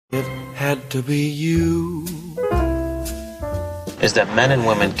It had to be you. Is that men and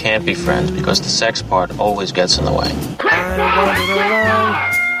women can't be friends because the sex part always gets in the way. I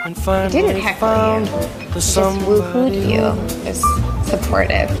didn't heckle you. Just woo-hooed you. It's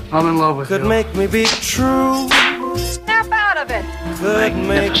supportive. I'm in love with Could you. make me be true. Snap out of it. Could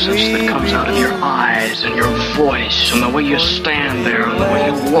make Magnificence me that comes be out of your blue. eyes and your voice and the way you stand there and the way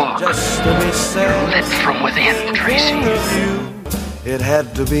you walk. Just to be sad. Lit from within, Tracy. It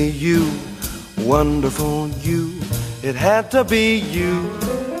had to be you, wonderful you. It had to be you.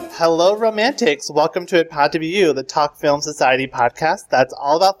 Hello, romantics. Welcome to It Pod to Be You, the Talk Film Society podcast that's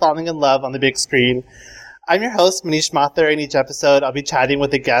all about falling in love on the big screen. I'm your host, Manish. In each episode, I'll be chatting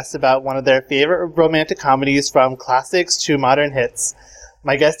with a guest about one of their favorite romantic comedies, from classics to modern hits.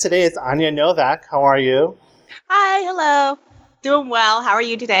 My guest today is Anya Novak. How are you? Hi, hello. Doing well. How are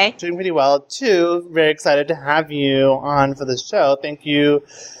you today? Doing pretty well, too. Very excited to have you on for the show. Thank you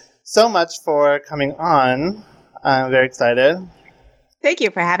so much for coming on. I'm very excited. Thank you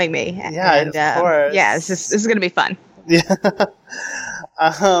for having me. Yeah, of course. Yeah, this is going to be fun. Yeah.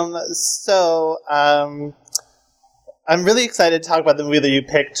 I'm really excited to talk about the movie that you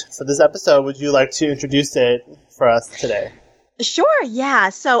picked for this episode. Would you like to introduce it for us today? Sure, yeah.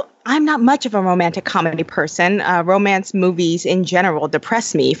 So I'm not much of a romantic comedy person. Romance movies in general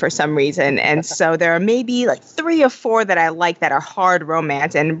depress me for some reason. And so there are maybe like 3 or 4 that I like that are hard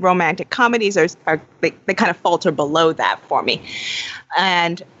romance. And romantic comedies they kind of falter below that for me.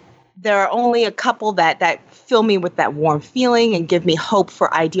 And there are only a couple that fill me with that warm feeling and give me hope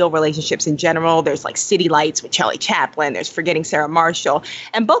for ideal relationships in general. There's like City Lights with Charlie Chaplin. There's Forgetting Sarah Marshall,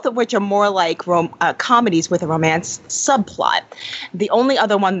 and both of which are more like comedies with a romance subplot. The only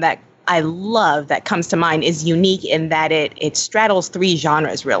other one that I love that comes to mind is unique in that it straddles 3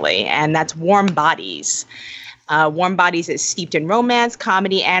 genres, really, and that's Warm Bodies. Warm Bodies is steeped in romance,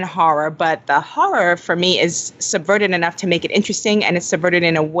 comedy, and horror, but the horror for me is subverted enough to make it interesting, and it's subverted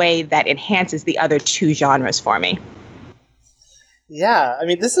in a way that enhances the other 2 genres for me. Yeah, I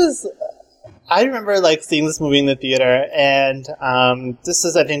mean, I remember like seeing this movie in the theater, and this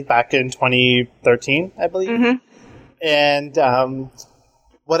is, I think, back in 2013, I believe. Mm-hmm. And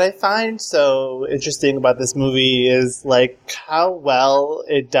what I find so interesting about this movie is like how well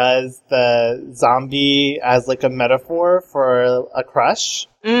it does the zombie as like a metaphor for a crush.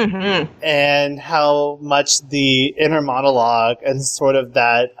 Mm-hmm. And how much the inner monologue and sort of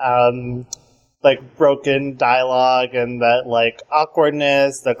that like broken dialogue and that like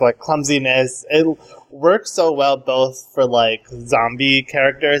awkwardness, that like clumsiness, it works so well both for like zombie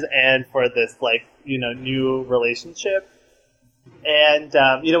characters and for this like, you know, new relationship. And,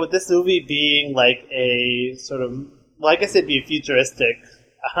 with this movie being like a sort of, well, I guess it'd be a futuristic,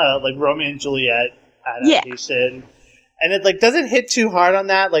 like Romeo and Juliet adaptation. Yeah. And it like doesn't hit too hard on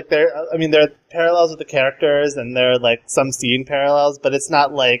that. Like there are parallels with the characters and there are like some scene parallels, but it's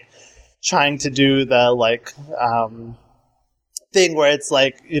not like trying to do the like, thing where it's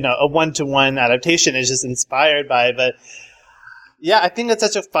like, you know, a 1-to-1 adaptation is just inspired by, but yeah, I think it's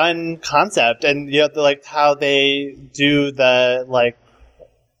such a fun concept, and like how they do the like,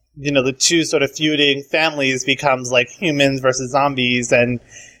 the 2 sort of feuding families becomes like humans versus zombies, and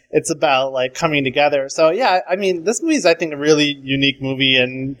it's about like coming together. So yeah, I mean, this movie is, I think, a really unique movie,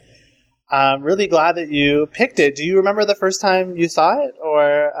 and I'm really glad that you picked it. Do you remember the first time you saw it,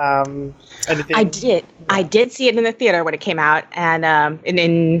 or anything? I did. I did see it in the theater when it came out, and I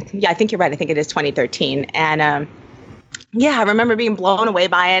think you're right. I think it is 2013, and. Yeah, I remember being blown away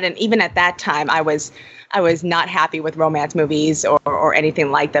by it, and even at that time, I was not happy with romance movies or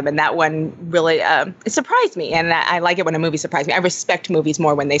anything like them, and that one really it surprised me, and I like it when a movie surprises me. I respect movies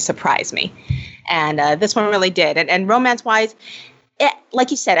more when they surprise me, and this one really did. And romance-wise,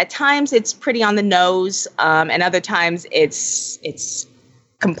 like you said, at times it's pretty on the nose, and other times it's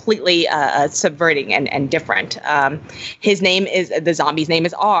completely subverting and different. The zombie's name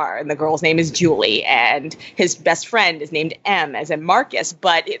is R, and the girl's name is Julie, and his best friend is named M, as in Marcus,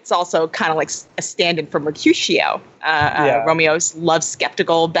 but it's also kind of like a stand-in for Mercutio, Romeo's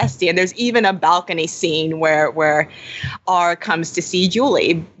love-skeptical bestie. And there's even a balcony scene where R comes to see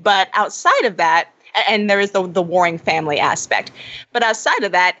Julie. But outside of that, and there is the warring family aspect, but outside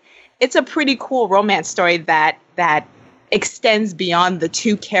of that, it's a pretty cool romance story that extends beyond the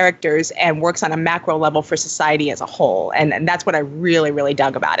 2 characters and works on a macro level for society as a whole. And that's what I really, really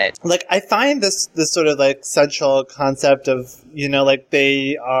dug about it. Like, I find this sort of like central concept of, like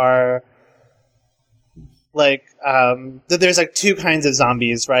they are like, there's like 2 kinds of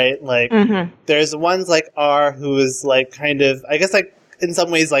zombies, right? Like there's ones like R, who is like kind of, I guess like in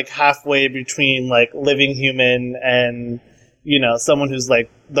some ways like halfway between like living human and, someone who's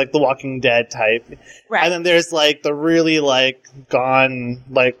like like the Walking Dead type. Right. And then there's like the really like gone,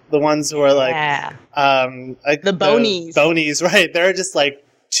 like the ones who are like, like the bonies. Bonies, right? They're just like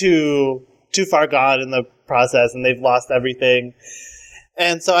too far gone in the process, and they've lost everything.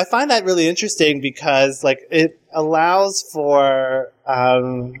 And so I find that really interesting because like it allows for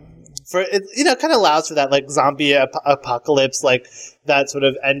it, you know, kind of allows for that like zombie apocalypse, like that sort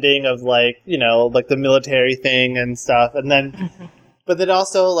of ending of like, you know, like the military thing and stuff. And then, but it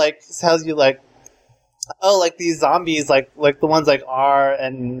also like tells you like, oh, like these zombies, like the ones like R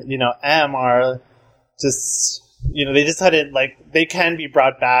and, you know, M are just, you know, they just hadn't like, they can be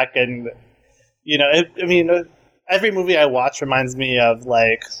brought back. And, you know, I mean, every movie I watch reminds me of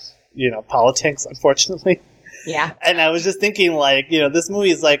like, you know, politics, unfortunately. Yeah. And I was just thinking, like, you know, this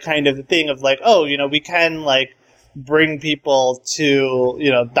movie is like kind of the thing of like, oh, you know, we can like bring people to, you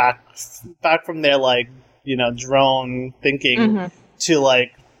know, back from their like, you know, drone thinking to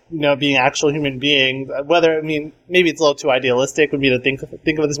like, you know, being actual human beings. Whether, I mean, maybe it's a little too idealistic would be to think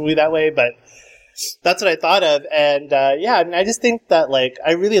of this movie that way, but that's what I thought of. And yeah, I mean, I just think that like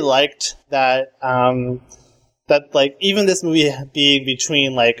I really liked that. That like even this movie being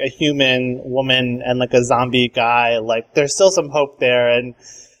between like a human woman and like a zombie guy, like there's still some hope there, and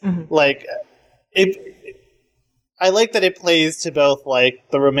like I like that it plays to both like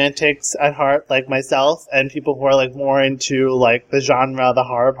the romantics at heart, like myself, and people who are like more into like the genre, the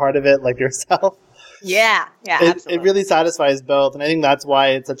horror part of it, like yourself. Yeah, absolutely. It really satisfies both, and I think that's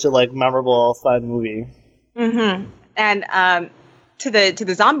why it's such a like memorable, fun movie. And to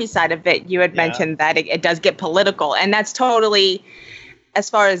the zombie side of it, you had mentioned that it does get political, and that's totally, as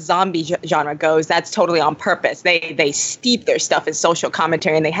far as zombie genre goes, that's totally on purpose. They steep their stuff in social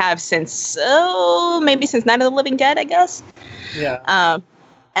commentary, and they have since maybe since Night of the Living Dead, I guess. Yeah.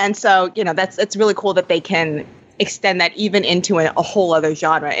 And so, you know, it's really cool that they can extend that even into a whole other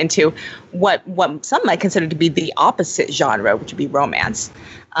genre, into what some might consider to be the opposite genre, which would be romance.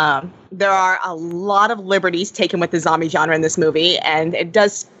 There are a lot of liberties taken with the zombie genre in this movie, and it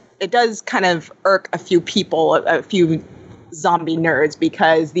does kind of irk a few people, a few zombie nerds,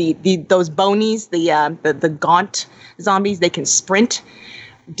 because those bonies, the gaunt zombies, they can sprint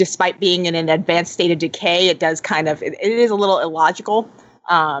despite being in an advanced state of decay. It does kind of, it is a little illogical.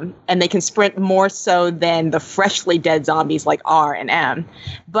 And they can sprint more so than the freshly dead zombies like R and M.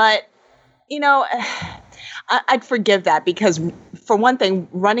 But, you know, I'd forgive that because, for one thing,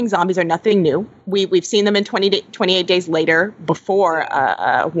 running zombies are nothing new. We've seen them in 28 Days Later before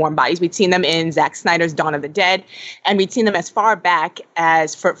Warm Bodies. We'd seen them in Zack Snyder's Dawn of the Dead. And we'd seen them as far back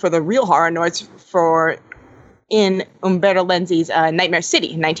as, for the real horror nerds, in Umberto Lenzi's Nightmare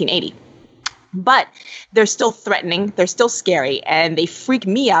City in 1980. But they're still threatening, they're still scary, and they freak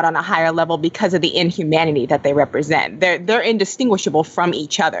me out on a higher level because of the inhumanity that they represent. They're indistinguishable from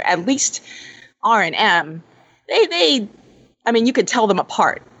each other. At least R and M, I mean, you could tell them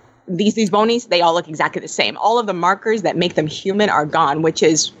apart. These bonies, they all look exactly the same. All of the markers that make them human are gone, which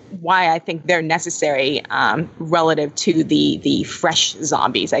is why I think they're necessary relative to the fresh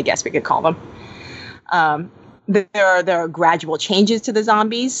zombies, I guess we could call them. There are gradual changes to the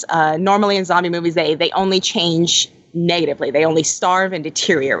zombies. Normally in zombie movies, they only change negatively. They only starve and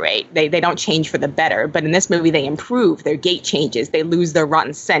deteriorate. They don't change for the better. But in this movie, they improve. Their gait changes. They lose their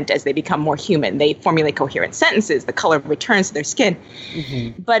rotten scent as they become more human. They formulate coherent sentences. The color returns to their skin.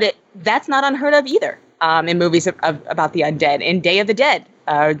 But that's not unheard of either in movies about the undead. In Day of the Dead,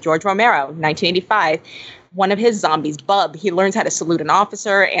 George Romero, 1985, one of his zombies, Bub, he learns how to salute an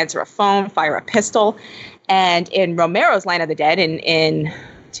officer, answer a phone, fire a pistol. And in Romero's Line of the Dead in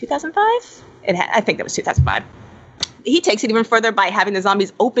 2005, I think that was 2005, he takes it even further by having the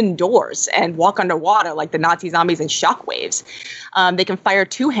zombies open doors and walk underwater like the Nazi zombies in Shockwaves. They can fire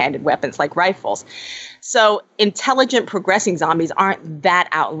two-handed weapons like rifles. So intelligent, progressing zombies aren't that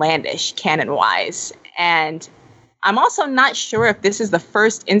outlandish canon-wise. And I'm also not sure if this is the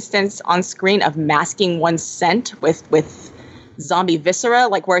first instance on screen of masking one's scent with zombie viscera,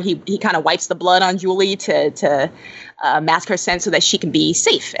 like where he kind of wipes the blood on Julie to mask her scent so that she can be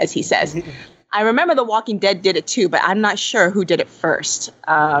safe, as he says. I remember The Walking Dead did it too, but I'm not sure who did it first.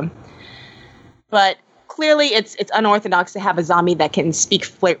 But clearly it's unorthodox to have a zombie that can speak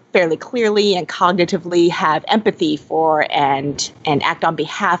fairly clearly and cognitively have empathy for and act on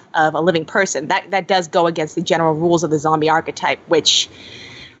behalf of a living person. That does go against the general rules of the zombie archetype, which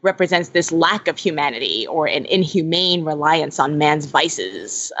represents this lack of humanity or an inhumane reliance on man's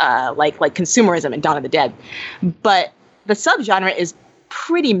vices, like consumerism in Dawn of the Dead. But the subgenre is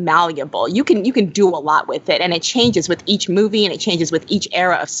pretty malleable. You can do a lot with it, and it changes with each movie, and it changes with each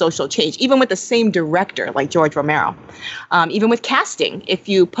era of social change, even with the same director like George Romero. Even with casting, if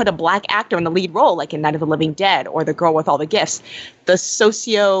you put a black actor in the lead role, like in Night of the Living Dead or The Girl with All the Gifts, the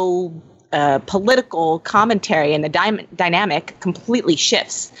political commentary and the dynamic completely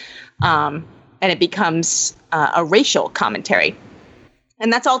shifts, and it becomes a racial commentary.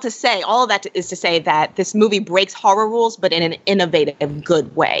 And that's all to say. All of that is to say that this movie breaks horror rules, but in an innovative,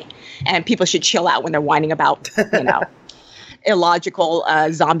 good way. And people should chill out when they're whining about, illogical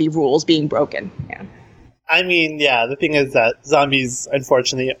zombie rules being broken. Yeah. I mean, yeah, the thing is that zombies,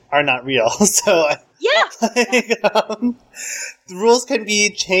 unfortunately, are not real. So, yeah. The rules can be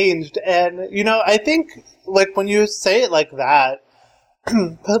changed. And, I think, when you say it like that,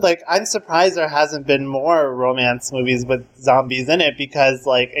 but, I'm surprised there hasn't been more romance movies with zombies in it, because,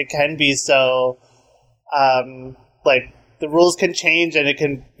 it can be so, the rules can change and it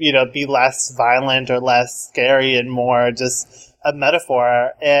can, be less violent or less scary and more just a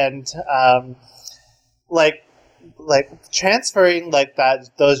metaphor. And, transferring,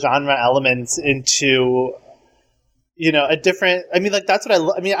 those genre elements into, a different, that's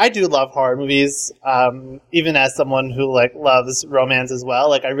what I do love horror movies, even as someone who, loves romance as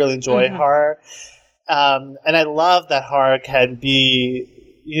well. I really enjoy horror. And I love that horror can be,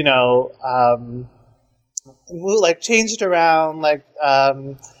 changed around,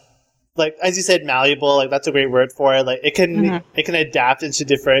 as you said, malleable. That's a great word for it. It can adapt into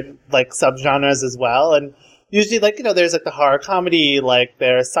different, subgenres as well. And usually, there's, the horror comedy,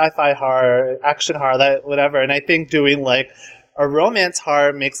 there's sci-fi horror, action horror, that whatever. And I think doing, a romance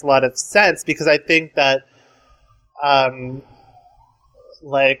horror makes a lot of sense, because I think that,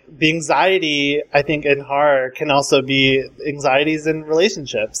 the anxiety, I think, in horror can also be anxieties in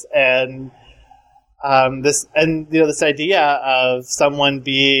relationships. And, this idea of someone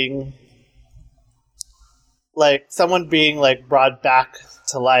being brought back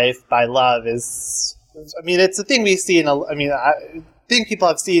to life by love is, it's a thing we see I think people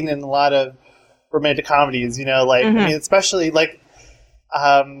have seen in a lot of romantic comedies, especially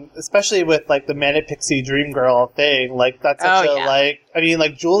with the Manic Pixie Dream Girl thing, that's such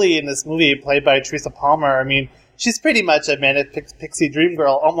Julie in this movie, played by Teresa Palmer, she's pretty much a Manic Pixie Dream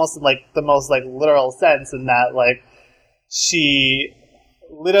Girl, almost in the most literal sense, in that she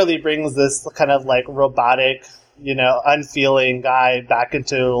literally brings this kind of robotic, unfeeling guy back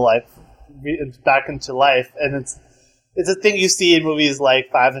into life, and it's a thing you see in movies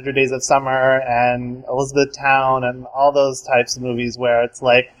like 500 Days of Summer and Elizabethtown and all those types of movies, where it's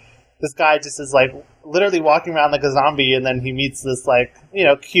this guy just is literally walking around like a zombie, and then he meets this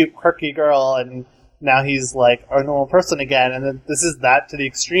cute, quirky girl, and now he's a normal person again. And then this is that to the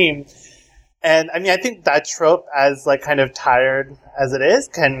extreme. And I think that trope, as kind of tired as it is,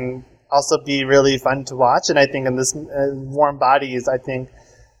 can also be really fun to watch. And I think in this Warm Bodies, I think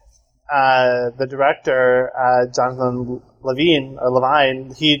the director, Jonathan Levine,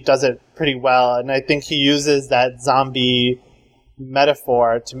 he does it pretty well. And I think he uses that zombie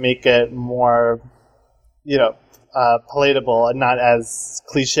metaphor to make it more, palatable and not as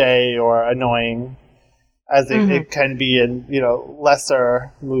cliche or annoying as it can be in,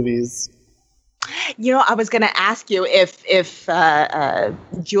 lesser movies. I was going to ask you if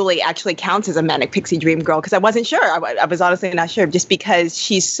Julie actually counts as a Manic Pixie Dream Girl, because I wasn't sure. I was honestly not sure, just because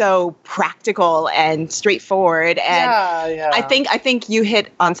she's so practical and straightforward. And yeah. I think you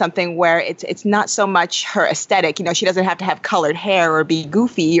hit on something where it's not so much her aesthetic. She doesn't have to have colored hair or be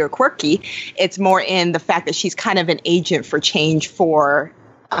goofy or quirky. It's more in the fact that she's kind of an agent for change for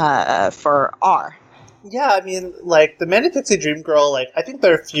R. Yeah, the Manic Pixie Dream Girl, I think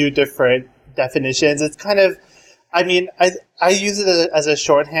there are a few different definitions. It's kind of, I use it as a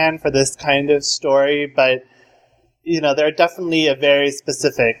shorthand for this kind of story, but there are definitely a very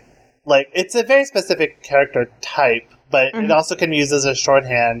specific, it's a very specific character type, but it also can be used as a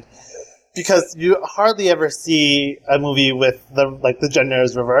shorthand, because you hardly ever see a movie with the gender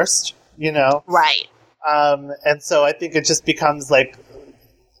is reversed, Right. And so I think it just becomes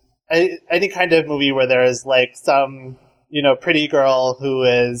any kind of movie where there is some, pretty girl who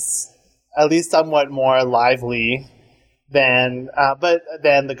is at least somewhat more lively than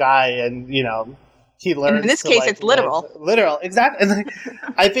the guy, and he learns. And in this case, it's literal. Literal, exactly. And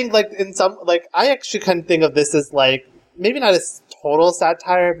I think in some I actually kind of think of this as maybe not a total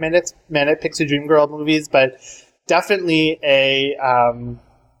satire Manic Pixie Dream Girl movies, but definitely an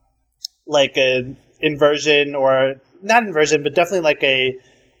inversion, or not inversion, but definitely a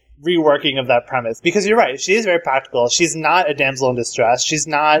reworking of that premise. Because you're right, she is very practical. She's not a damsel in distress. She's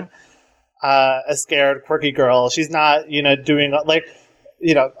not a scared, quirky girl. She's not, doing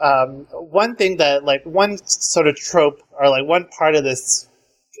one thing that, like, one sort of trope, or like one part of this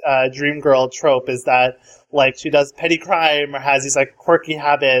dream girl trope is that, like, she does petty crime or has these like quirky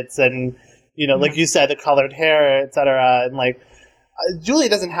habits, and like you said, the colored hair, etc. And like Julie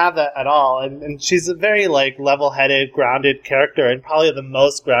doesn't have that at all, and she's a very like level-headed, grounded character, and probably the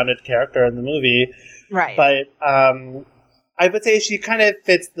most grounded character in the movie. Right. But I would say she kind of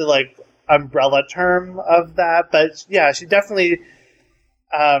fits the like umbrella term of that. But yeah, she definitely.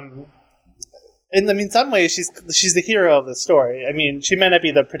 In some ways, she's the hero of the story. I mean, she may not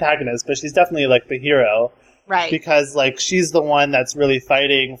be the protagonist, but she's definitely like the hero, right? Because like she's the one that's really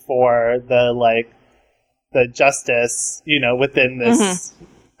fighting for the justice, within this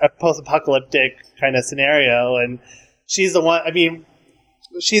post-apocalyptic kind of scenario, and she's the one. I mean,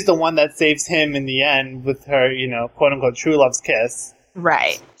 she's the one that saves him in the end with her, quote unquote, true love's kiss.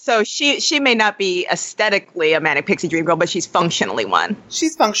 Right. So she may not be aesthetically a manic pixie dream girl, but she's functionally one.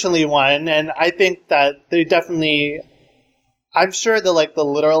 She's functionally one, and I think that they definitely. I'm sure the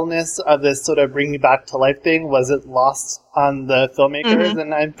literalness of this sort of bring me back to life thing wasn't lost on the filmmakers,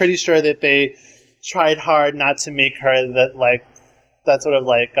 and I'm pretty sure that they tried hard not to make her that sort of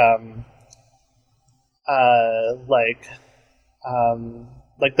like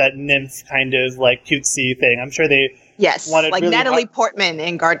that nymph kind of like cutesy thing. I'm sure they. Yes, like really Natalie hard. Portman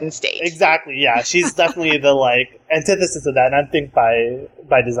in Garden State. Exactly, yeah. She's definitely the like antithesis of that, and I think by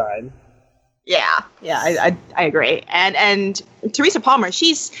design. Yeah, I agree. And Teresa Palmer,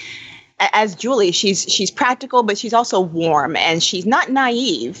 she's as Julie, she's practical, but she's also warm, and she's not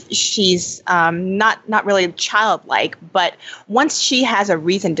naive. She's not really childlike, but once she has a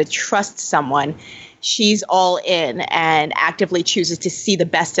reason to trust someone, she's all in and actively chooses to see the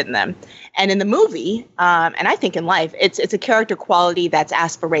best in them. And in the movie, and I think in life, it's a character quality that's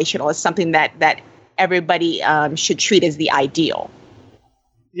aspirational. It's something that everybody should treat as the ideal.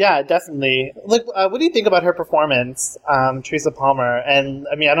 Yeah, definitely. Look, what do you think about her performance, Teresa Palmer? And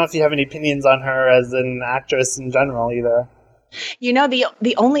I mean, I don't know if you have any opinions on her as an actress in general either.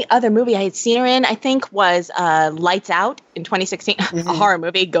 The only other movie I had seen her in, I think, was Lights Out in 2016, a horror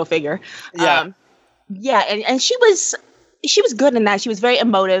movie. Go figure. Yeah. And she was good in that. She was very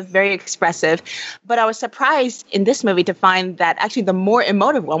emotive, very expressive. But I was surprised in this movie to find that actually the more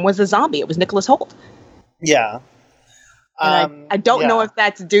emotive one was the zombie. It was Nicholas Hoult. Yeah. And I don't know if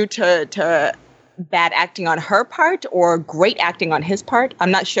that's due to bad acting on her part or great acting on his part.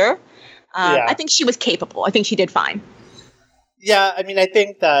 I'm not sure. I think she was capable. I think she did fine. Yeah, I mean, I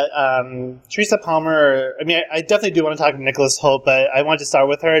think that Teresa Palmer, I mean, I definitely do want to talk to Nicholas Hoult, but I wanted to start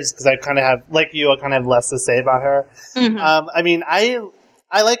with her just because I kind of have, like you, I kind of have less to say about her. Mm-hmm. I mean, I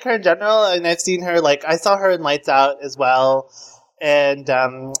like her in general, and I've seen her, I saw her in Lights Out as well, and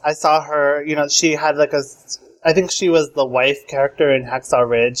I saw her, she had I think she was the wife character in Hacksaw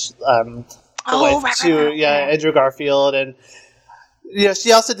Ridge, Andrew Garfield, and,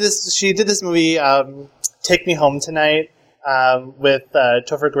 she also did this movie, Take Me Home Tonight, with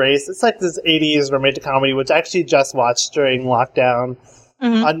Topher Grace. It's like this 80s romantic comedy, which I actually just watched during lockdown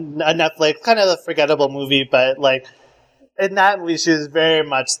on Netflix. Kind of a forgettable movie, but in that movie, she was very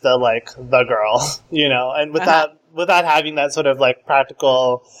much the girl, and without having that sort of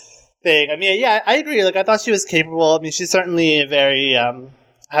practical thing. I mean, yeah, I agree. I thought she was capable. I mean, she's certainly very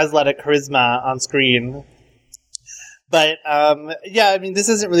has a lot of charisma on screen. But, I mean, this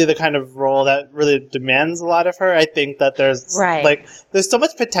isn't really the kind of role that really demands a lot of her. I think that there's, there's so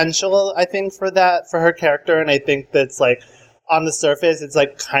much potential, I think, for her character, and I think that's, on the surface, it's,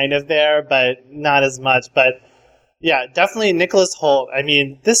 kind of there, but not as much. But, yeah, definitely Nicholas Hoult. I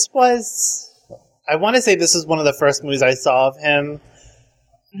mean, I want to say this was one of the first movies I saw of him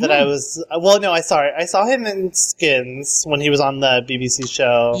that I saw him in Skins when he was on the BBC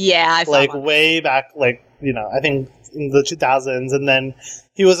show. Yeah, I saw way back, I think in the 2000s, and then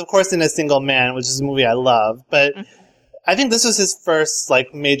he was, of course, in A Single Man, which is a movie I love. But I think this was his first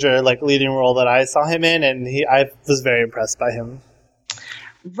major leading role that I saw him in, and I was very impressed by him.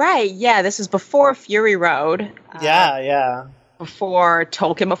 Right? Yeah, this is before Fury Road. Yeah. Before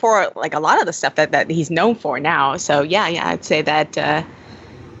Tolkien, before a lot of the stuff that he's known for now. So yeah, I'd say that.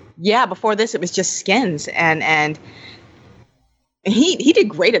 Before this, it was just Skins, and he did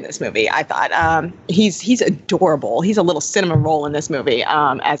great in this movie, I thought. He's adorable. He's a little cinnamon roll in this movie,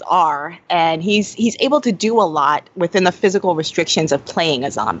 as R, and he's able to do a lot within the physical restrictions of playing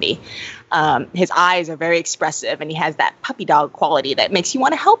a zombie. His eyes are very expressive, and he has that puppy dog quality that makes you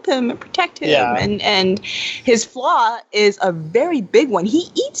want to help him and protect him. Yeah. And his flaw is a very big one.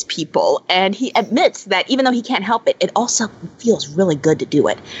 He eats people, and he admits that even though he can't help it, it also feels really good to do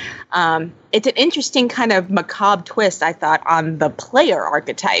it. It's an interesting kind of macabre twist, I thought, on the player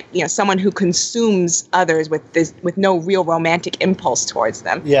archetype. You know, someone who consumes others with no real romantic impulse towards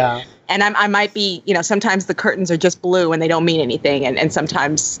them. Yeah. And I might be, you know, sometimes the curtains are just blue and they don't mean anything. And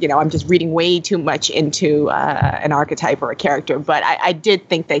sometimes, you know, I'm just reading way too much into an archetype or a character. But I did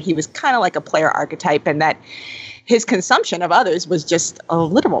think that he was kind of like a player archetype, and that his consumption of others was just a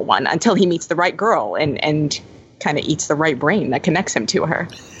literal one until he meets the right girl and kind of eats the right brain that connects him to her.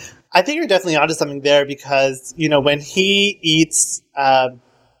 I think you're definitely onto something there because, you know, when he eats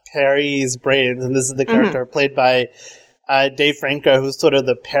Perry's brains, and this is the character played by Dave Franco, who's sort of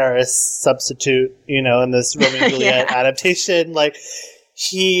the Paris substitute, you know, in this Romeo and Juliet adaptation, like,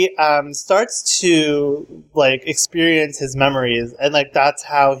 he starts to, like, experience his memories, and, like, that's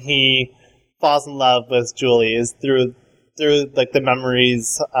how he falls in love with Julie, is through like, the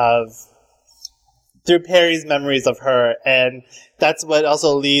memories of... through Perry's memories of her, and that's what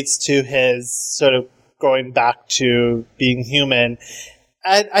also leads to his sort of going back to being human.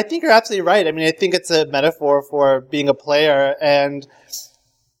 And I think you're absolutely right. I mean, I think it's a metaphor for being a player, and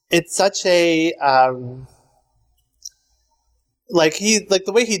it's such a like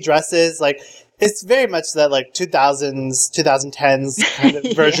the way he dresses, like, it's very much that, like, 2010s kind of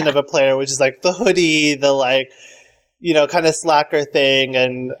version of a player, which is like the hoodie, the, like, you know, kind of slacker thing,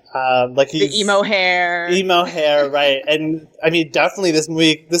 and like, he's the emo hair, right? And I mean, definitely this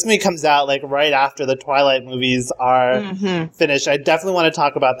movie comes out like right after the Twilight movies are finished. I definitely want to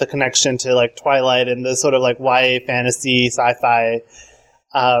talk about the connection to, like, Twilight and the sort of, like, YA fantasy sci-fi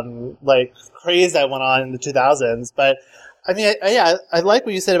like craze that went on in the 2000s. But I mean, I like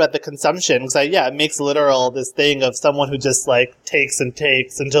what you said about the consumption, because it makes literal this thing of someone who just, like, takes and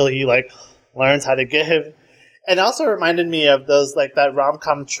takes until he, like, learns how to give. And it also reminded me of those, like, that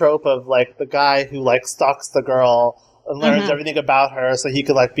rom-com trope of, like, the guy who, like, stalks the girl and learns everything about her so he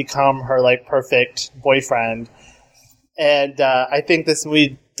could, like, become her, like, perfect boyfriend. And I think this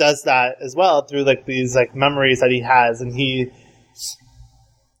movie does that as well through, like, these, like, memories that he has, and he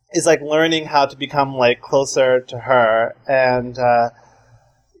is, like, learning how to become, like, closer to her. And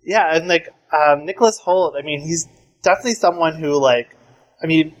and, like, Nicholas Hoult, I mean, he's definitely someone who, like, I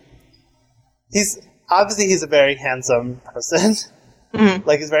mean, he's a very handsome person.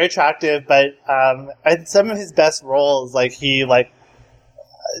 Like, he's very attractive, but in some of his best roles, like, he, like,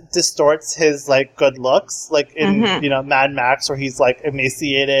 distorts his, like, good looks, like in you know, Mad Max, where he's, like,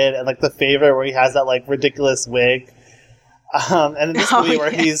 emaciated, and, like, The Favorite, where he has that, like, ridiculous wig, and in this movie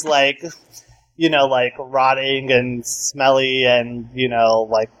where he's, like, you know, like, rotting and smelly and, you know,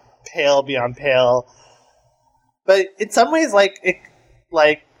 like, pale beyond pale. But in some ways, like, it,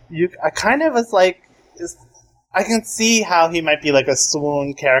 like, I kind of was like, I can see how he might be, like, a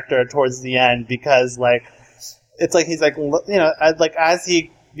swoon character towards the end, because, like, it's like he's, like, you know, as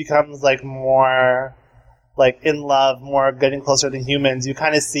he becomes, like, more, like, in love, more getting closer to humans, you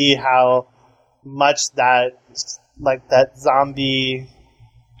kind of see how much that, like, that zombie,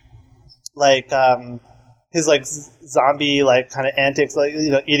 like, his, like, zombie, like, kind of antics, like,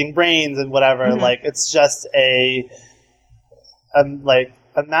 you know, eating brains and whatever, like, it's just like,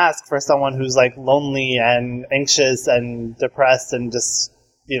 a mask for someone who's, like, lonely and anxious and depressed and just,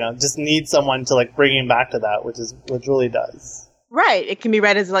 you know, just needs someone to, like, bring him back to that, which is what Julie does. Right. It can be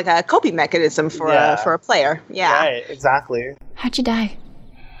read as, like, a coping mechanism for a player. Yeah. Right. Exactly. How'd you die?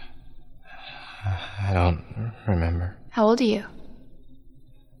 I don't remember. How old are you?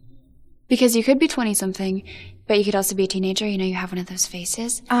 Because you could be 20-something, but you could also be a teenager. You know, you have one of those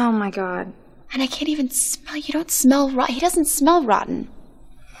faces. Oh, my God. And I can't even smell. You don't smell rotten. He doesn't smell rotten.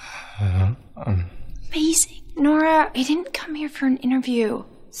 Amazing. Nora, he didn't come here for an interview.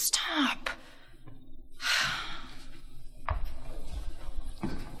 Stop. Why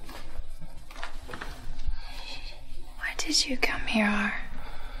did you come here?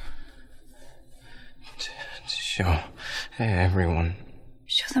 To show everyone.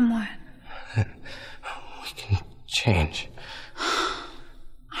 Show them what? We can change.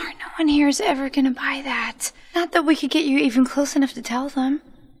 No one here is ever gonna buy that. Not that we could get you even close enough to tell them.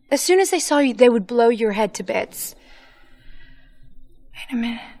 As soon as they saw you, they would blow your head to bits. Wait a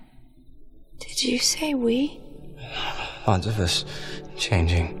minute. Did you say we? Lots of us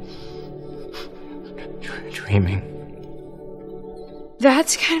changing. Dreaming.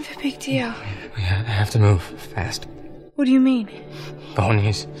 That's kind of a big deal. We have to move fast. What do you mean?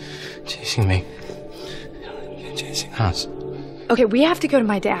 Bonnie's chasing me. Chasing us. Okay, we have to go to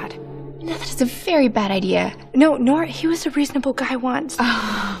my dad. No, that is a very bad idea. No, Nora, he was a reasonable guy once.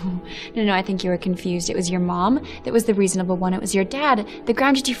 Oh, no, I think you were confused. It was your mom that was the reasonable one. It was your dad that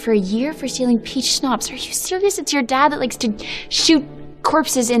grounded you for a year for stealing peach schnapps. Are you serious? It's your dad that likes to shoot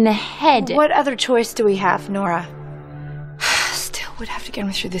corpses in the head. What other choice do we have, Nora? Still would have to get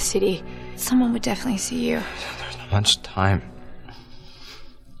him through the city. Someone would definitely see you. There's not much time.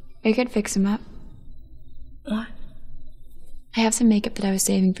 I could fix him up. What? I have some makeup that I was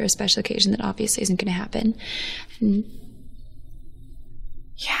saving for a special occasion that obviously isn't going to happen. And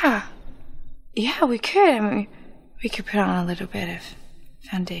Yeah, we could. I mean, we could put on a little bit of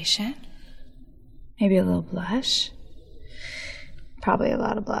foundation. Maybe a little blush. Probably a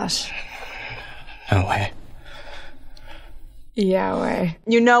lot of blush. No way. Yeah, way.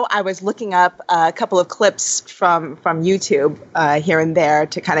 You know, I was looking up a couple of clips from YouTube here and there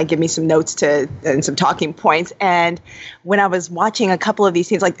to kind of give me some notes and some talking points. And when I was watching a couple of these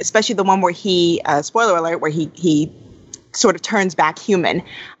scenes, like especially the one where he, spoiler alert, where he sort of turns back human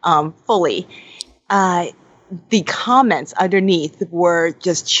fully, the comments underneath were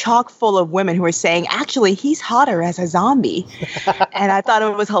just chock full of women who were saying, actually, he's hotter as a zombie. And I thought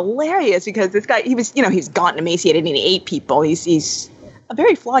it was hilarious because this guy, he's gaunt and emaciated and he ate people. He's a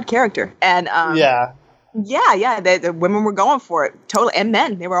very flawed character. And the women were going for it. Totally. And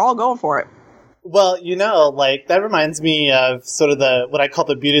men, they were all going for it. Well, like that reminds me of sort of what I call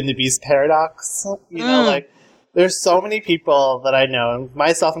the Beauty and the Beast paradox. Like there's so many people that I know,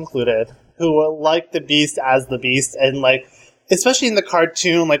 myself included, who like the Beast as the Beast, and like, especially in the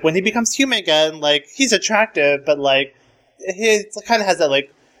cartoon, like when he becomes human again, like he's attractive, but like he kind of has that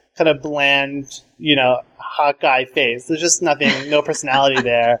like kind of bland, hot guy face. There's just nothing, no personality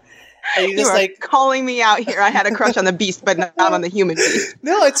there. And you just like calling me out here. I had a crush on the Beast, but not on the human Beast.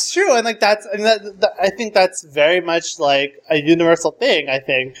 No, it's true, and like I think that's very much like a universal thing. I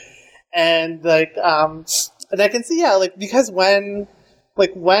think, and like, and I can see, like because when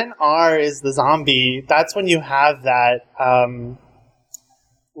R is the zombie, that's when you have that,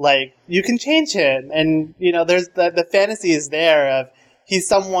 like, you can change him. And, there's the fantasy is there of he's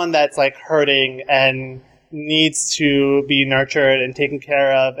someone that's, like, hurting and needs to be nurtured and taken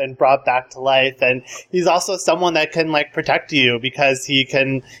care of and brought back to life. And he's also someone that can, like, protect you because he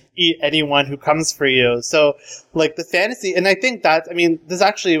can eat anyone who comes for you. So, like, the fantasy, and I think this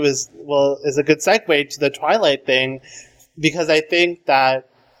actually is a good segue to the Twilight thing, because I think that,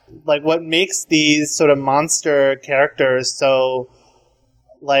 like, what makes these sort of monster characters so,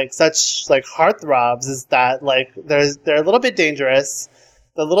 like, such, like, heartthrobs is that, like, they're a little bit dangerous,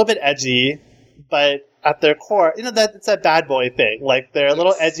 they're a little bit edgy, but at their core, that it's that bad boy thing. Like, they're a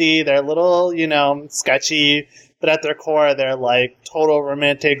little edgy, they're a little, sketchy, but at their core, they're, like, total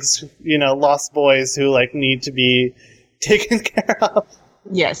romantics, lost boys who, like, need to be taken care of.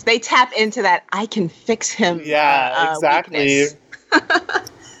 Yes, they tap into that I can fix him. Yeah, exactly.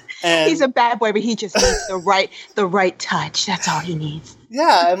 And he's a bad boy, but he just needs the right touch. That's all he needs.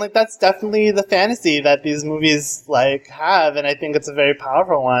 Yeah, and like that's definitely the fantasy that these movies like have, and I think it's a very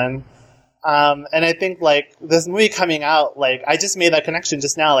powerful one. And I think like this movie coming out, like I just made that connection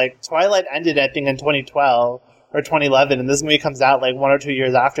just now. Like Twilight ended, I think, in 2012 or 2011, and this movie comes out like 1 or 2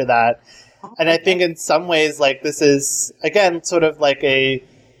 years after that. And I think in some ways, like, this is, again, sort of like a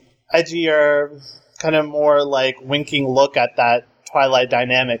edgier, kind of more, like, winking look at that Twilight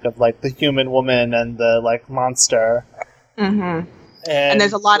dynamic of, like, the human woman and the, like, monster. Mm-hmm. And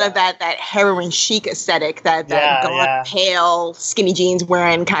there's a lot of that heroin chic aesthetic, that gaunt, pale, skinny jeans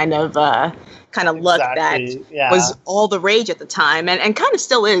wearing kind of look that was all the rage at the time and kind of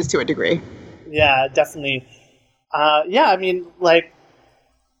still is to a degree. Yeah, definitely. I mean, like,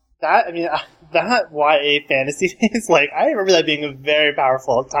 that YA fantasy is like, I remember that being a very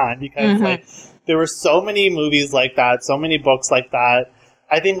powerful time because like there were so many movies like that, so many books like that.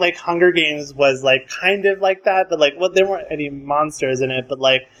 I think like Hunger Games was like kind of like that, but like, well, there weren't any monsters in it, but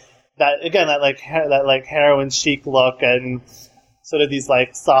like that again, that heroin chic look and sort of these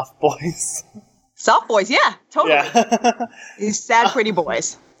like soft boys. Soft boys, yeah, totally. Yeah. These sad, pretty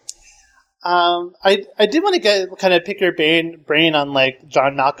boys. I did want to pick your brain on like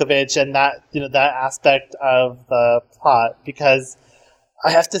John Malkovich and that that aspect of the plot, because I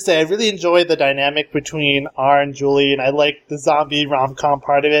have to say I really enjoyed the dynamic between R and Julie, and I like the zombie rom-com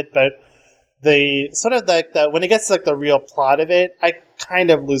part of it, but the sort of like when it gets to like the real plot of it, I kind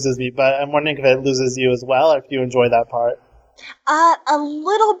of loses me. But I'm wondering if it loses you as well, or if you enjoy that part. A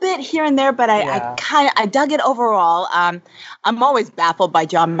little bit here and there, but I dug it overall. I'm always baffled by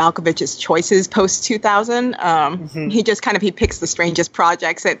John Malkovich's choices post 2000. He just he picks the strangest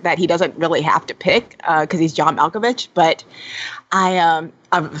projects that he doesn't really have to pick because he's John Malkovich. But I'm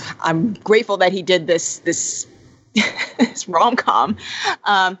grateful that he did this this rom-com.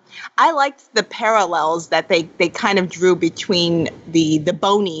 I liked the parallels that they kind of drew between the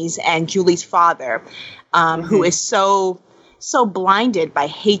Bonies and Julie's father, who is so so blinded by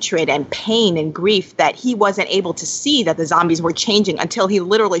hatred and pain and grief that he wasn't able to see that the zombies were changing until he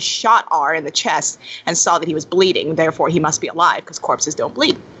literally shot R in the chest and saw that he was bleeding. Therefore, he must be alive because corpses don't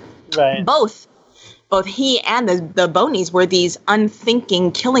bleed. Right. Both he and the Bonies were these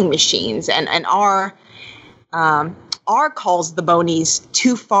unthinking killing machines, and R calls the Bonies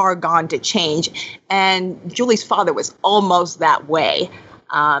too far gone to change, and Julie's father was almost that way.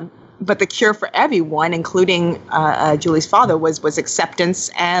 But the cure for everyone, including Julie's father, was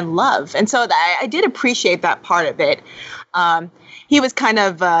acceptance and love. And so I did appreciate that part of it. He was kind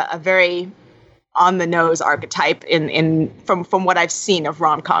of a very on-the-nose archetype from what I've seen of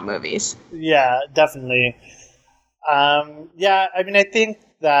rom-com movies. Yeah, definitely. Yeah, I mean, I think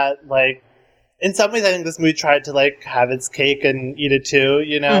that, like, in some ways, I think this movie tried to, like, have its cake and eat it too,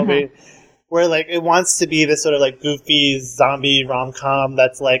 you know? Mm-hmm. Where, like, it wants to be this sort of, like, goofy zombie rom-com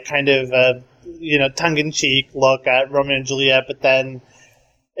that's, like, kind of a, you know, tongue-in-cheek look at Romeo and Juliet, but then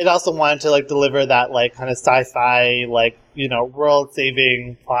it also wanted to, like, deliver that, like, kind of sci-fi, like, you know,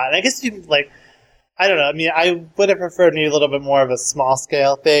 world-saving plot. And I guess you, like, I don't know. I mean, I would have preferred maybe a little bit more of a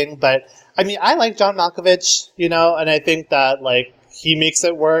small-scale thing, but, I mean, I like John Malkovich, you know, and I think that, like, he makes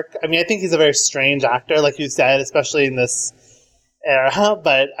it work. I mean, I think he's a very strange actor, like you said, especially in this era,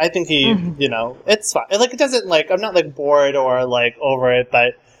 but I think he, you know, it's fine. Like, it doesn't, like, I'm not, like, bored or, like, over it,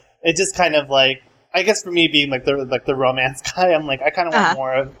 but it just kind of, like, I guess for me being, like, the romance guy, I'm, like, I kind of want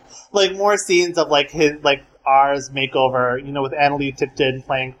more of, like, more scenes of, like, his, like, R's makeover, you know, with Annalee Tipton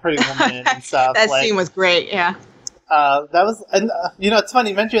playing Pretty Woman and stuff. That scene was great, yeah. That was, and, you know, it's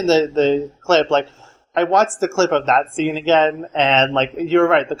funny, you mentioned the clip, like, I watched the clip of that scene again, and, like, you were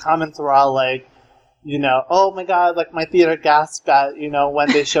right, the comments were all, like, you know, oh my god, like, my theater gasped at, you know,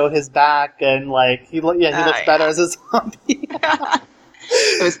 when they showed his back, and, like, he looks better as a zombie.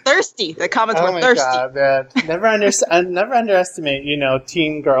 It was thirsty. The comments were thirsty. Oh my god, man. Never underestimate, you know,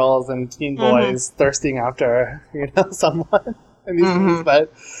 teen girls and teen boys thirsting after, you know, someone in these movies.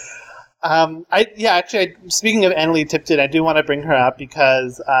 But, actually, speaking of Annalee Tipton, I do want to bring her up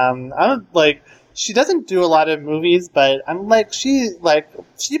because, I'm, like, she doesn't do a lot of movies, but I'm like, she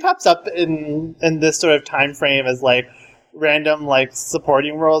pops up in this sort of time frame as, like, random, like,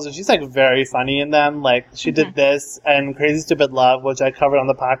 supporting roles, and she's, like, very funny in them. Like, she did this and Crazy Stupid Love, which I covered on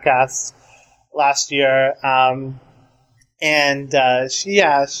the podcast last year.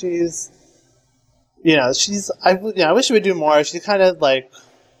 She's, you know, I wish she would do more. She kind of, like,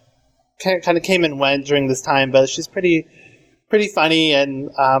 kind of came and went during this time, but she's pretty funny,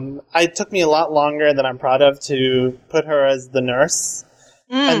 and it took me a lot longer than I'm proud of to put her as the nurse.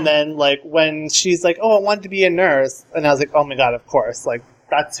 And then, like, when she's like, oh, I wanted to be a nurse, and I was like, oh my god, of course, like,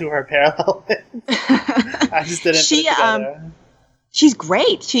 that's who her parallel is. I just didn't put it together. She's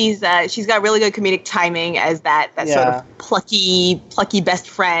great. She's got really good comedic timing as that sort of plucky best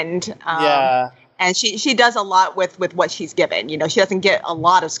friend. And she does a lot with what she's given. You know, she doesn't get a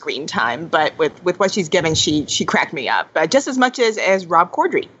lot of screen time, but with what she's given, she cracked me up. Just as much as Rob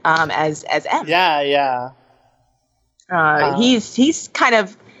Corddry, as M. Yeah. He's kind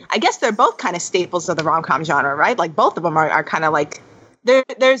of, I guess they're both kind of staples of the rom-com genre, right? Like, both of them are kind of like,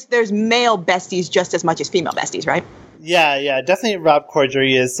 there's male besties just as much as female besties, right? Yeah. Definitely Rob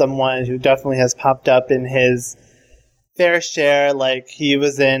Corddry is someone who definitely has popped up in his fair share. Like, he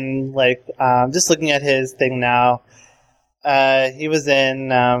was in, like, just looking at his thing now, he was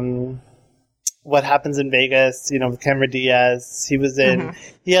in What Happens in Vegas, you know, with Cameron Diaz. He was in,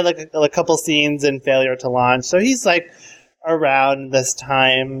 he had, like, a couple scenes in Failure to Launch. So he's, like, around this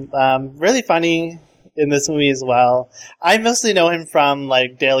time. Really funny in this movie as well. I mostly know him from,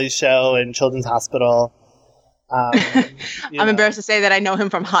 like, Daily Show and Children's Hospital. I'm embarrassed to say that I know him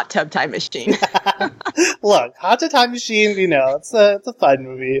from Hot Tub Time Machine. Look, Hot Tub Time Machine, you know, it's a fun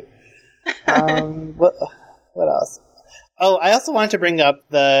movie. What else? Oh, I also wanted to bring up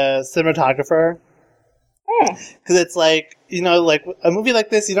the cinematographer. Because it's like, you know, like, a movie like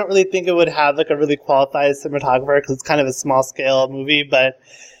this, you don't really think it would have, like, a really qualified cinematographer because it's kind of a small-scale movie, but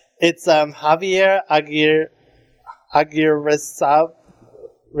it's Javier Aguirre-Resalve,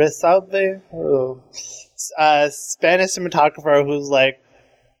 Spanish cinematographer who's, like,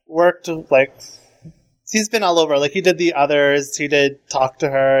 worked, like, he's been all over. Like, he did The Others, he did Talk to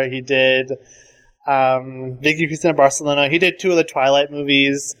Her, he did Vicky Cristina Barcelona, he did 2 of the Twilight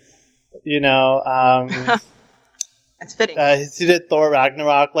movies, you know. That's fitting. He did Thor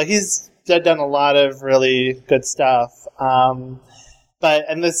Ragnarok. Like, he's done a lot of really good stuff. And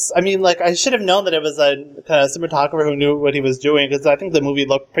this, I mean, like, I should have known that it was a kind of cinematographer who knew what he was doing, because I think the movie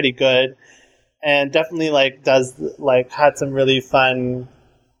looked pretty good. And definitely, like, had some really fun,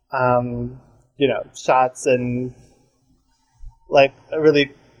 you know, shots and like a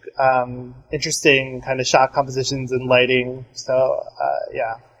really interesting kind of shot compositions and lighting. So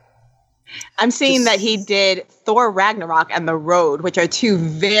yeah. I'm seeing that he did Thor Ragnarok and The Road, which are two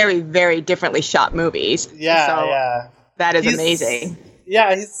very, very differently shot movies. Yeah, so yeah. That is amazing.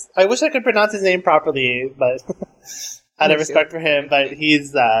 Yeah, I wish I could pronounce his name properly, but out of respect for him. But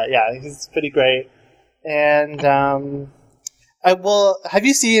he's pretty great. And have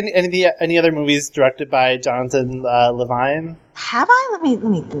you seen any other movies directed by Jonathan Levine? Have I? Let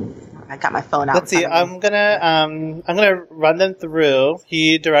me. I got my phone out. Let's see. I'm gonna run them through.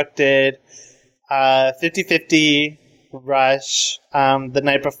 He directed 50-50, Rush, The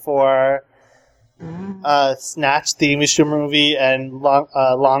Night Before, Snatch, the English movie, and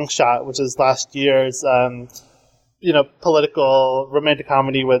Long Shot, which is last year's political romantic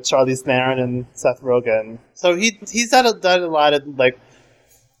comedy with Charlize Theron and Seth Rogen. So he's done a lot of like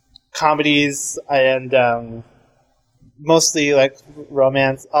comedies and mostly like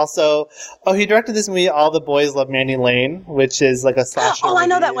romance. Also, he directed this movie All the Boys Love Mandy Lane, which is like a slasher. I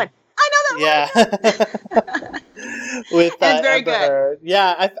know that one. Yeah. With that's very Amber good. Heard.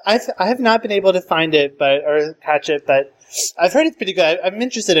 Yeah, I have not been able to find it or catch it, but I've heard it's pretty good. I'm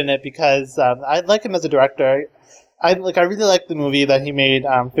interested in it because I like him as a director. I really like the movie that he made,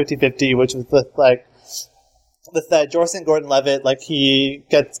 50-50, which was with Joseph Gordon-Levitt. Like, he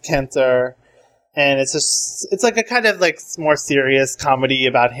gets cancer, and it's like a kind of like more serious comedy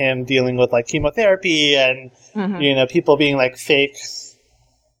about him dealing with like chemotherapy and people being like fake,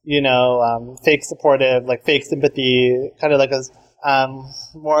 fake supportive, like fake sympathy, kind of like a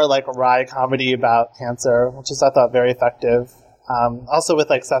more like a wry comedy about cancer, which is I thought very effective. Also with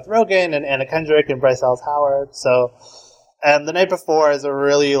like Seth Rogen and Anna Kendrick and Bryce Dallas Howard. So, and The Night Before is a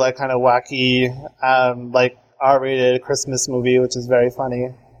really like kind of wacky, like R-rated Christmas movie, which is very funny.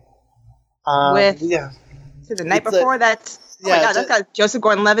 The Night Before, that's got Joseph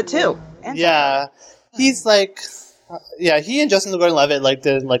Gordon-Levitt too. Yeah, he's like, he and Joseph Gordon-Levitt like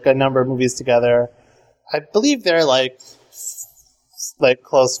did like a number of movies together. I believe they're like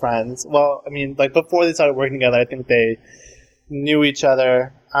close friends. Well, I mean, like before they started working together, I think they knew each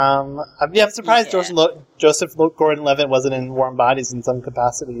other. I'm surprised Joseph Gordon-Levitt wasn't in Warm Bodies in some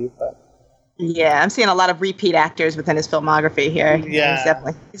capacity, but yeah, I'm seeing a lot of repeat actors within his filmography here.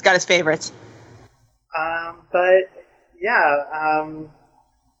 Yeah, he's got his favorites.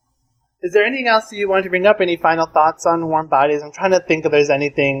 Is there anything else you want to bring up? Any final thoughts on Warm Bodies? I'm trying to think if there's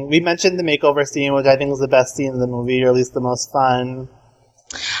anything. We mentioned the makeover scene, which I think was the best scene in the movie, or at least the most fun.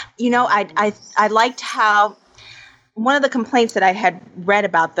 I liked how one of the complaints that I had read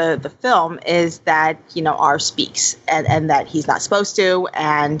about the film is that, R speaks and that he's not supposed to,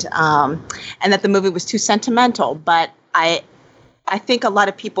 and that the movie was too sentimental. But I think a lot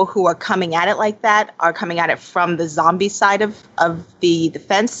of people who are coming at it like that are coming at it from the zombie side of the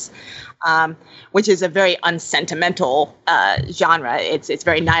fence, which is a very unsentimental genre. It's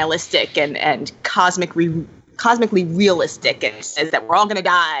very nihilistic and cosmically realistic. It says that we're all going to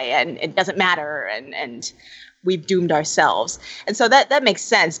die and it doesn't matter and we've doomed ourselves. And so that makes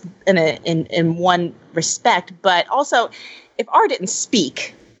sense in one respect. But also, if R didn't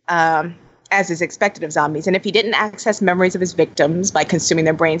speak, as is expected of zombies, and if he didn't access memories of his victims by consuming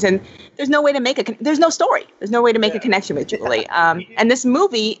their brains, and there's no way to make there's no story. There's no way to make a connection with Julie. And this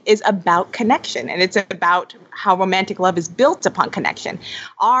movie is about connection, and it's about how romantic love is built upon connection.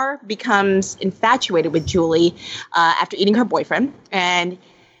 R becomes infatuated with Julie after eating her boyfriend, and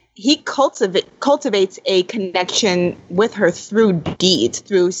he cultivates a connection with her through deeds,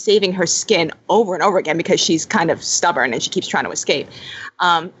 through saving her skin over and over again because she's kind of stubborn and she keeps trying to escape,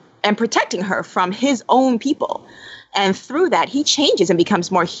 and protecting her from his own people. And through that, he changes and becomes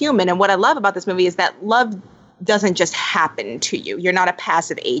more human. And what I love about this movie is that love doesn't just happen to you. You're not a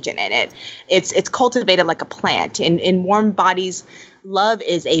passive agent in it. It's cultivated like a plant. In Warm Bodies, love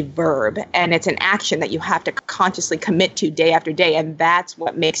is a verb, and it's an action that you have to consciously commit to day after day, and that's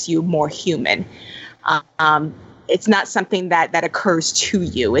what makes you more human. It's not something that occurs to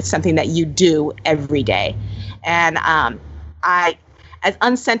you. It's something that you do every day. And as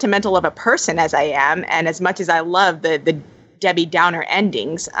unsentimental of a person as I am, and as much as I love the Debbie Downer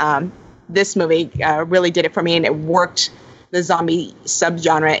endings, this movie really did it for me, and it worked the zombie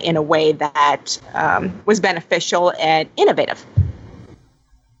subgenre in a way that was beneficial and innovative.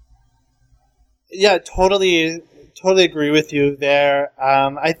 Yeah, totally agree with you there.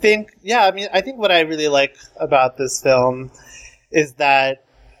 I think what I really like about this film is that,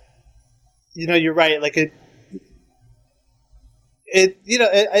 you're right. Like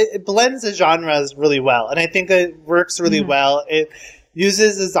it blends the genres really well, and I think it works really well.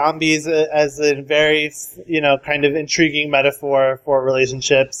 uses the zombies as a very, kind of intriguing metaphor for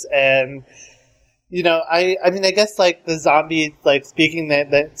relationships. And, I mean, I guess, like, the zombie, like, speaking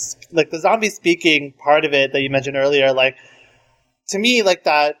that's like, the zombie speaking part of it that you mentioned earlier, like, to me, like,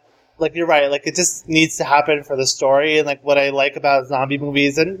 that, like, you're right, like, it just needs to happen for the story. And, like, what I like about zombie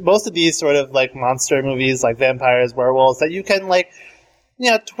movies, and most of these sort of, like, monster movies, like vampires, werewolves, that you can, like,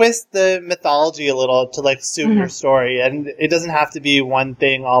 twist the mythology a little to, like, suit your story. And it doesn't have to be one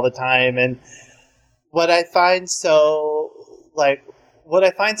thing all the time. And what I find so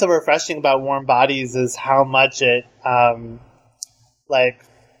refreshing about Warm Bodies is how much it,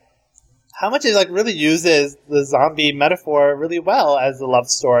 really uses the zombie metaphor really well as a love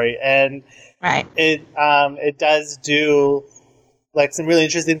story. And it does do, like, some really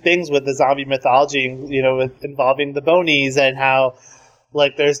interesting things with the zombie mythology, with involving the bonies and how,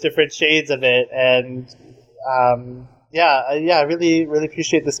 like, there's different shades of it. And, I really, really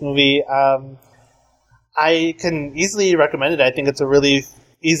appreciate this movie. I can easily recommend it. I think it's a really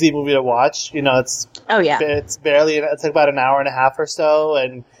easy movie to watch. It's like about an hour and a half or so.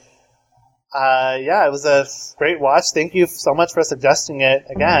 And, it was a great watch. Thank you so much for suggesting it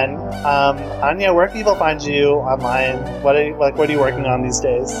again. Anya, where can people find you online? What are you working on these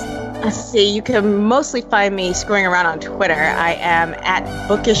days? Let's see. You can mostly find me screwing around on Twitter. I am at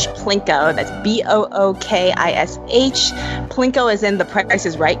Bookish Plinko. That's BOOKISH. Plinko is in the Price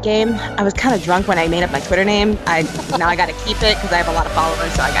is Right game. I was kind of drunk when I made up my Twitter name. Now I got to keep it because I have a lot of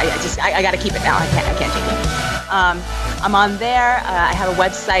followers. So I got to keep it now. I can't change it. I'm on there. I have a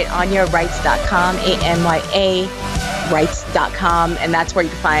website, AnyaWrites.com, ANYA rights.com, and that's where you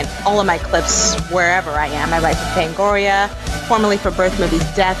can find all of my clips wherever I am. I write for Fangoria, formerly for Birth Movies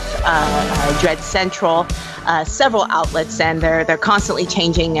Death, Dread Central, several outlets, and they're constantly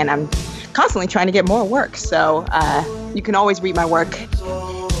changing, and I'm constantly trying to get more work. So you can always read my work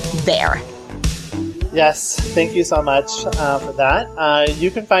there. Yes, thank you so much for that.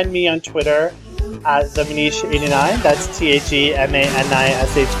 You can find me on Twitter at Manish89. That's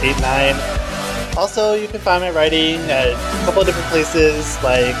TheManish89. Also, you can find my writing at a couple of different places,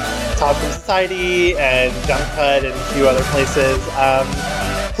 like Top From Society and Junk Cut and a few other places.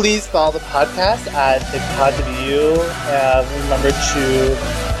 Please follow the podcast at It's Pod to Be You. Remember to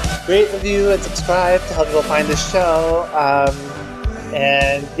rate, review, and subscribe to help people find this show.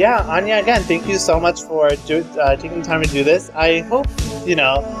 And yeah, Anya, again, thank you so much for taking the time to do this. I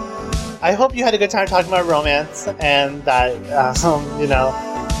hope you had a good time talking about romance, and that,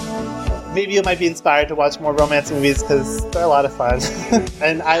 maybe you might be inspired to watch more romance movies because they're a lot of fun.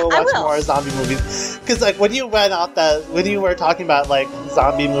 And I will watch more zombie movies. Because, like, when you were talking about, like,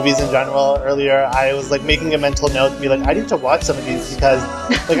 zombie movies in general earlier, I was, like, making a mental note to be like, I need to watch some of these because,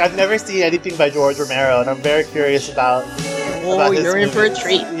 like, I've never seen anything by George Romero, and I'm very curious about you're in for a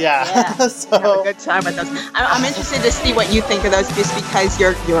treat. Yeah. So have a good time with those. I'm interested to see what you think of those, just because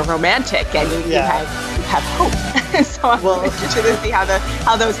you're romantic and you have hope. So I'm interested to see how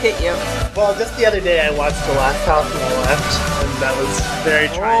those hit you. Well, just the other day I watched The Last House on the Left, and that was a very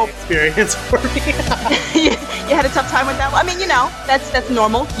trying experience for me. You had a tough time with that one? I mean, that's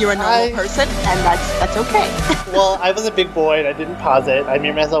normal. You're a normal person, and that's okay. Well, I was a big boy and I didn't pause it. I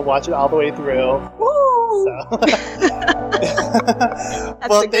made myself watch it all the way through. Woo! So.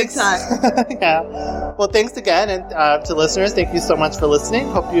 That's a good time. Yeah. Well, thanks again, and to listeners, thank you so much for listening.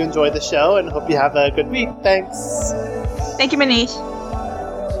 Hope you enjoyed the show, and hope you have a good week. Thanks. Thank you, Manish.